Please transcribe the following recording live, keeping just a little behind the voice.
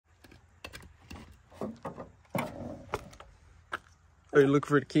Are you looking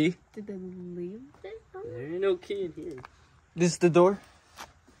for the key? Did they leave it? There ain't no key in here. This is the door?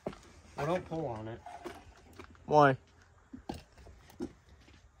 I don't pull on it. Why?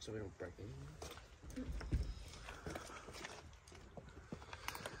 So we don't break it.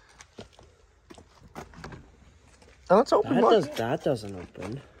 Oh, it's open. That doesn't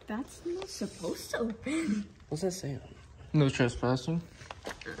open. That's not supposed to open. What's that say on it? No trespassing.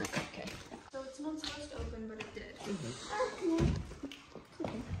 Okay. So it's not supposed to open, but it did.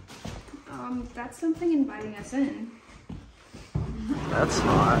 That's something inviting us in. That's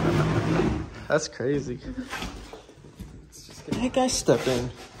hot. That's crazy. Hey guys, step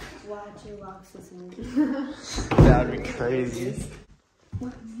in. Watch your locks us in. That'd be crazy.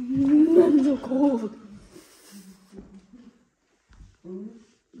 I'm so cold.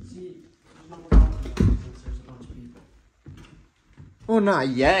 Well, not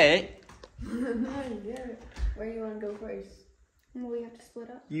yet. Where do you want to go first? Well, we have to split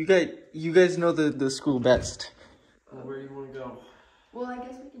up. You guys know the school best. Where do you want to go? Well, I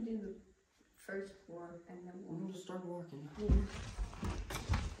guess we can do the first floor and then we'll just start walking. Yeah.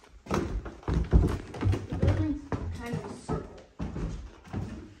 The building's kind of a circle.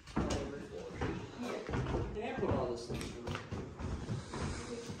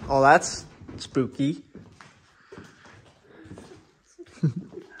 Oh, that's spooky.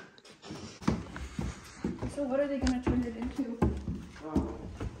 So what are they going to turn it into?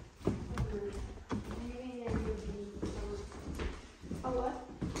 A what?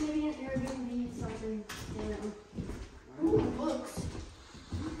 Maybe an Airbnb, something, you know. Ooh, books.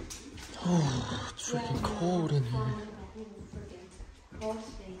 Oh, it's freaking cold in here. Oh,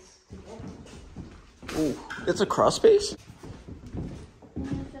 it's a cross space?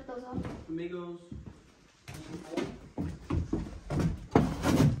 Shut those off. Amigos.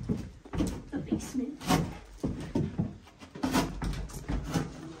 A basement.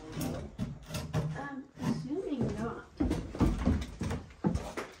 I'm assuming not.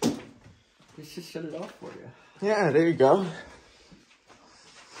 Let's just shut it off for you. Yeah, there you go.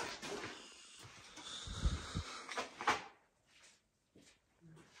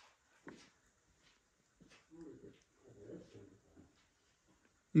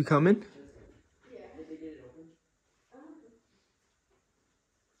 You coming?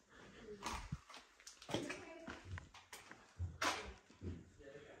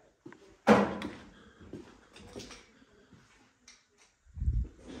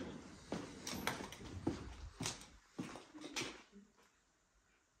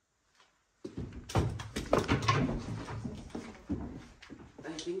 I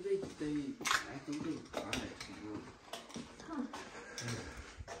think they got it.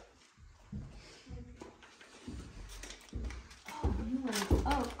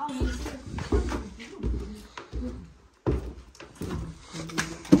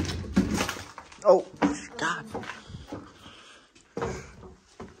 Oh, God.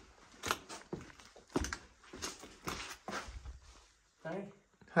 Hi.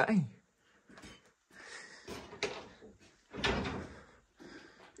 Hi.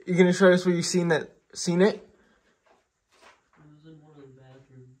 You gonna show us where you seen it? I was in one of the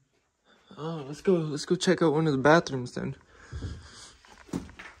bathrooms. Oh, let's go check out one of the bathrooms then.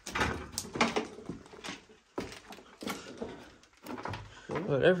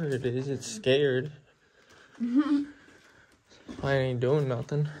 Whatever it is, it's scared. I ain't doing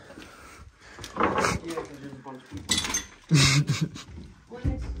nothing. Yeah, because there's a bunch of people. When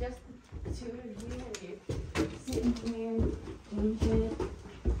it's just the two of you and you're sitting here doing shit,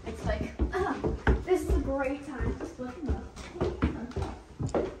 it's like, this is a great time to split them up.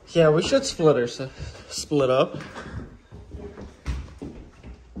 Yeah, we should split up.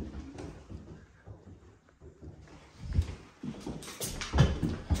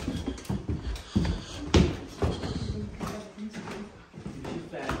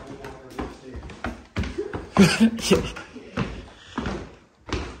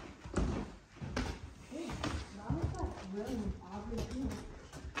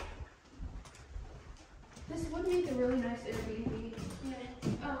 This would make a really nice Airbnb.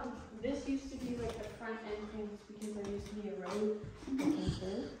 Yeah. This used to be like the front entrance because there used to be a road.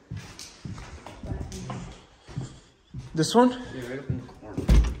 This one? Yeah, right up in the corner.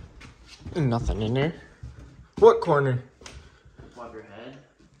 Ain't nothing in there. What corner? Above your head.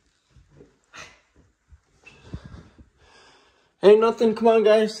 Ain't nothing. Come on,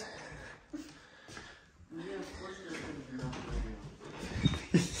 guys. Yeah, of course there's nothing.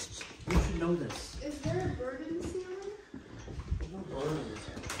 You should know this. Is there a bird in the ceiling? No birds.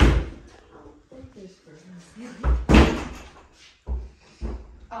 I don't think there's birds in the ceiling.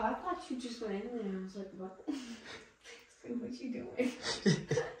 Oh, I thought you just went in there and I was like, what? What you doing?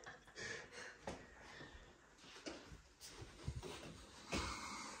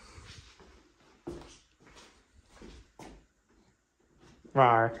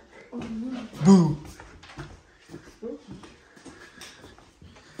 Rawr. Oh, no. Boo.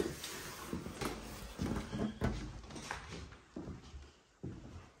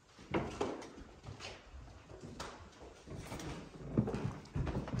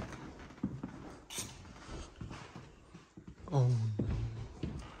 Oh no.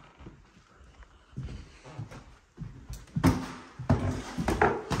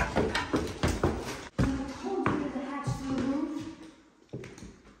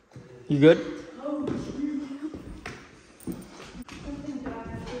 You good?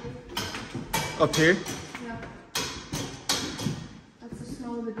 Up here? Yeah. That's the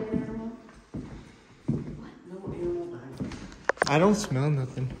smell of a dead animal. No animal died. I don't smell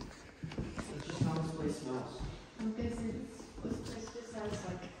nothing. That's just how this place smells. I guess it's just as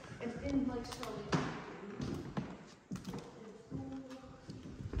like, it's been like slowly.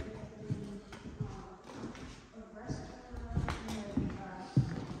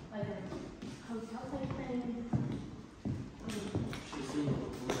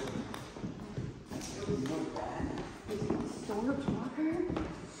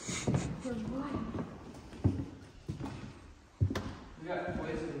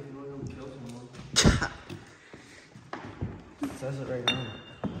 It says it right now.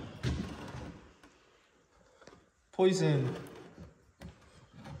 Poison.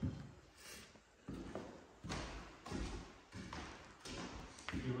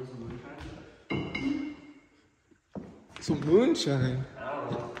 Some moonshine. I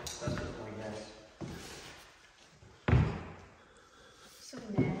don't know. That's just my guess. So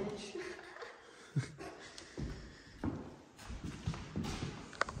managed.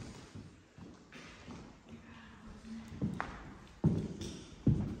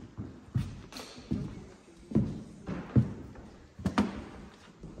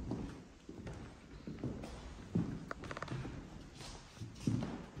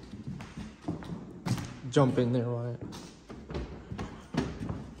 Jump in there, Wyatt.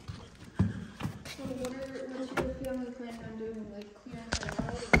 So what's your family planning on doing? Like clearing it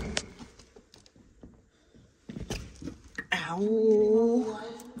out? Ow.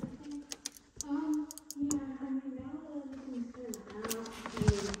 Yeah, I mean, now that everything's cleared out,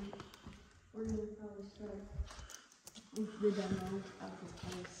 we're gonna probably start with the demo of the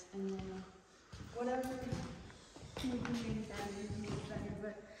place, and then whatever we can make that better,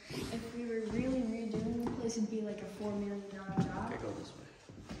 but if we were really redoing the place, it'd be like a $4 million job. Okay, go this way.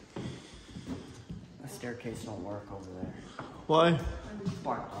 The staircase don't work over there. Why?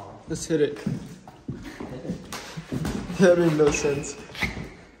 Fuck off. Let's hit it. That made no sense.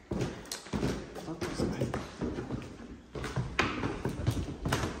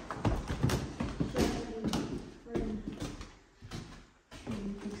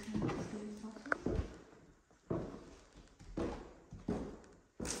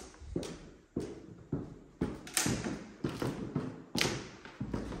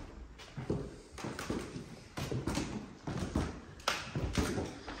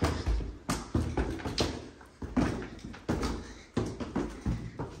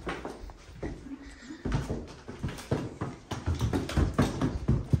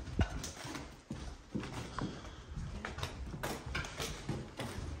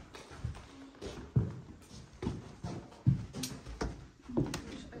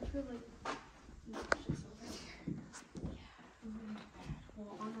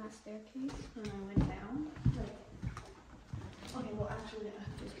 Staircase when I went down. Like, okay, well actually I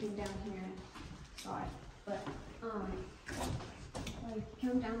just came down here and saw it. But like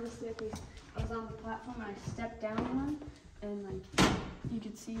came down the staircase, I was on the platform and I stepped down one and like you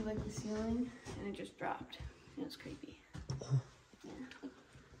could see like the ceiling and it just dropped. It was creepy. Yeah.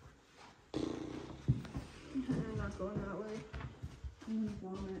 I'm not going that way. I'm gonna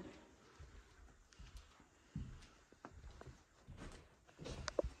vomit.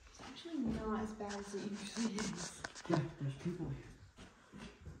 Not as bad as it usually is. Yeah, there's people here.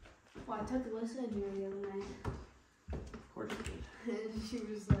 Well, I took Alyssa in here the other night, Of course you did. and she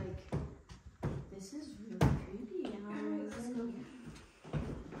was like, "This is really creepy," and I was like, "Let's go."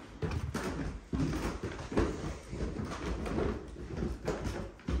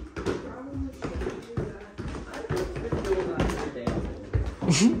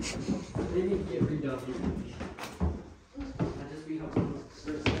 They need to get redone. I just be helping with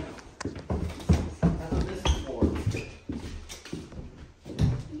this now. That's what this is for.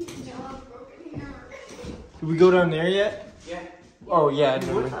 Job broken here. Did we go down there yet? Yeah. Oh, yeah, I You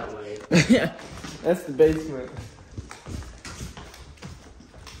know. went that way. Yeah, that's the basement.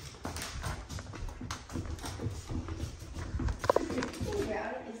 Think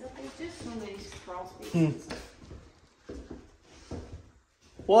about it, is that there's just so many crawl spaces.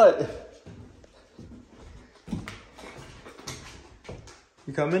 What?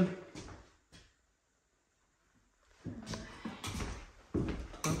 You coming?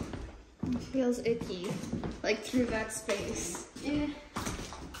 It feels icky, like through that space. Yeah.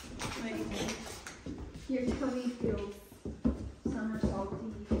 Like, your tummy feels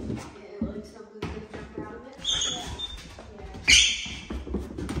somersaulty. Yeah, like something could jump out of it.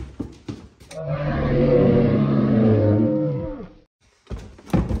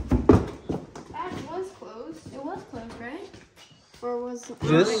 That was closed. It was closed, right? Or was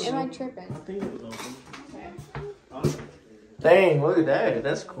This? am I tripping? I think it was open. Okay. Dang, look at that.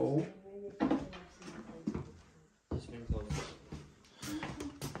 That's cool.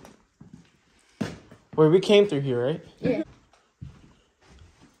 Wait, we came through here, right? Yeah.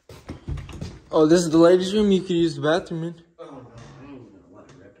 Oh, this is the ladies' room. You could use the bathroom in. Oh no, I ain't even gonna let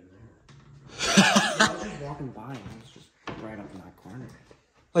it rip in there. I was just walking by and it was just right up in that corner.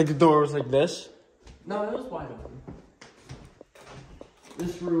 Like the door was like this. No, it was wide open.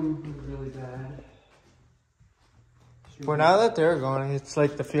 This room was really bad. Well, now that they're gone, it's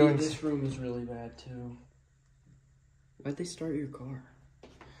like the feelings. This room is really bad too. Why'd they start your car?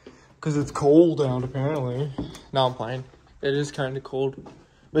 Because it's cold out, apparently. No, I'm playing. It is kind of cold.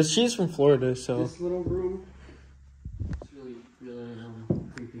 But she's from Florida, so. This little room is really, really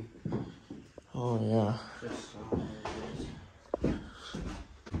creepy. Oh, yeah. Just so it is.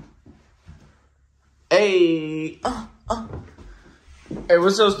 Hey! Hey,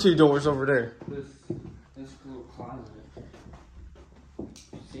 what's those two doors over there? This little closet.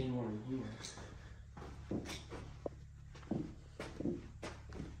 Seen one in here.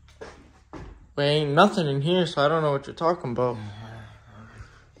 Well, ain't nothing in here, so I don't know what you're talking about.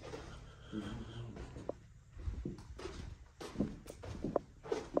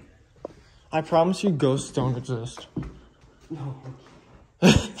 I promise you ghosts don't exist. No.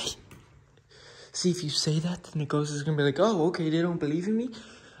 See, if you say that, then the ghost is gonna be like, oh, okay, they don't believe in me?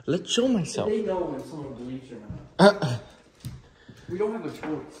 Let's show myself. They know when someone believes or not. We don't have a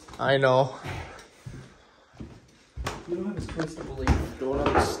choice. I know. We don't have a choice to believe. Going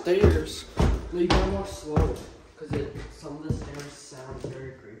up the stairs. No, you gotta walk slow. Because some of the stairs sound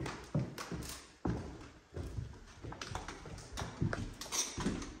very creepy.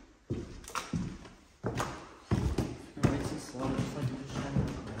 It makes it slow, just like you just trying to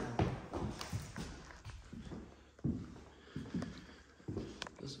look around.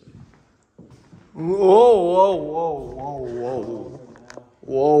 This way. Whoa, whoa, whoa, whoa, whoa.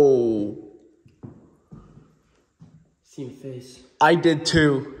 Whoa. Seen a face. I did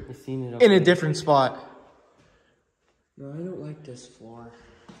too. I seen it up In a there. different spot. No, I don't like this floor.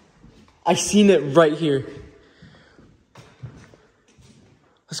 I seen it right here.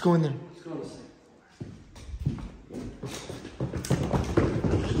 Let's go in there. Let's go on the second floor.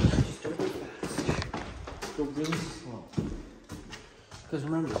 Just don't go fast. Go really slow. Because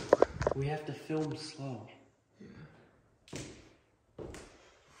remember, we have to film slow.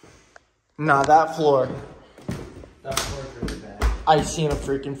 Nah, that floor. That floor's really bad. I seen a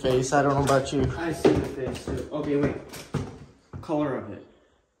freaking face. I don't know about you. I see the face too. Okay, wait. Color of it.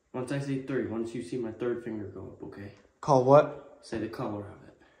 Once I say 3, once you see my third finger go up, okay? Call what? Say the color of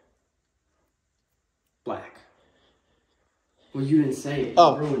it. Black. Well, you didn't say it.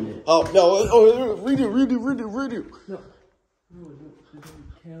 Oh. You ruined it. Oh, no. Oh, read it. No. No, it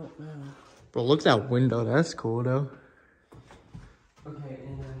doesn't count now. Bro, look at that window. That's cool, though. Okay,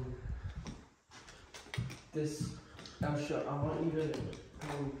 and then this. I want you to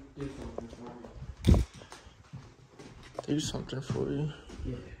do something for me. Do something for you.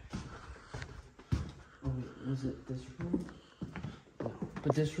 Yeah. Oh, wait, was it this room? No,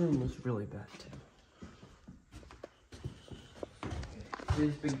 but this room was really bad too. Okay.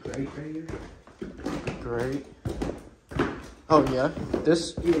 This big grate right here. Great. Oh, yeah?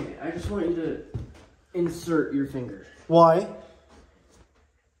 This? Yeah, I just want you to insert your finger. Why?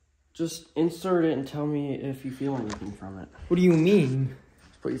 Just insert it and tell me if you feel anything from it. What do you mean?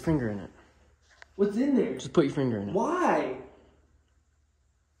 Just put your finger in it. What's in there? Just put your finger in it. Why?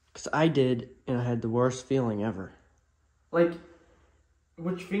 Because I did, and I had the worst feeling ever. Like,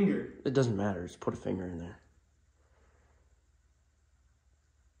 which finger? It doesn't matter. Just put a finger in there.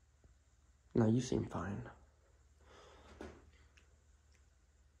 No, you seem fine.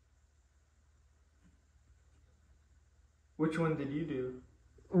 Which one did you do?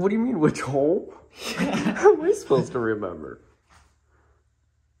 What do you mean, which hole? How am I supposed to remember?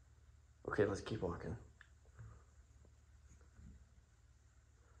 Okay, let's keep walking.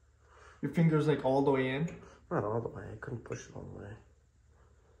 Your finger's like all the way in? Not all the way. I couldn't push it all the way.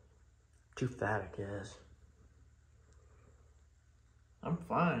 Too fat, I guess. I'm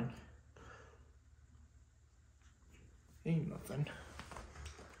fine. Ain't nothing.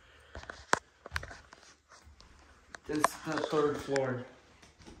 This is the 3rd floor.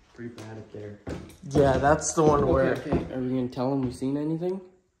 Pretty bad up there. Yeah, that's the one where... Okay, are we gonna tell them we've seen anything?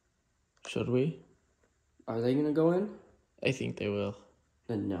 Should we? Are they gonna go in? I think they will.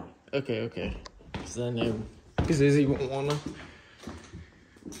 Then no. Okay. Because then because Izzy won't wanna.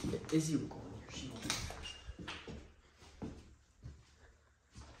 Izzy will go in here. She won't go first.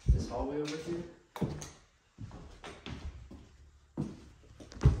 This hallway over here?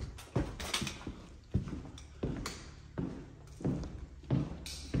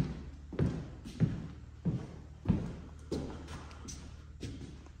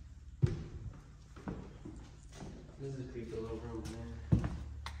 This is a creepy little room, man.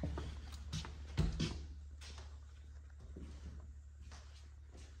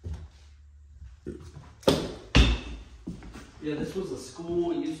 Yeah, this was a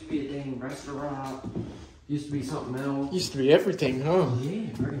school. It used to be a dang restaurant. Used to be something else. Used to be everything, huh? Yeah,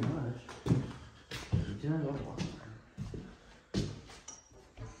 pretty much. Did I go walk?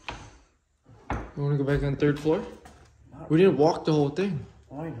 You wanna go back on 3rd floor? We didn't walk the whole thing.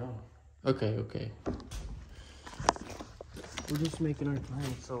 Oh, I know. Okay. We're just making our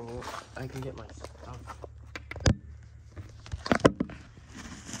time so I can get my stuff.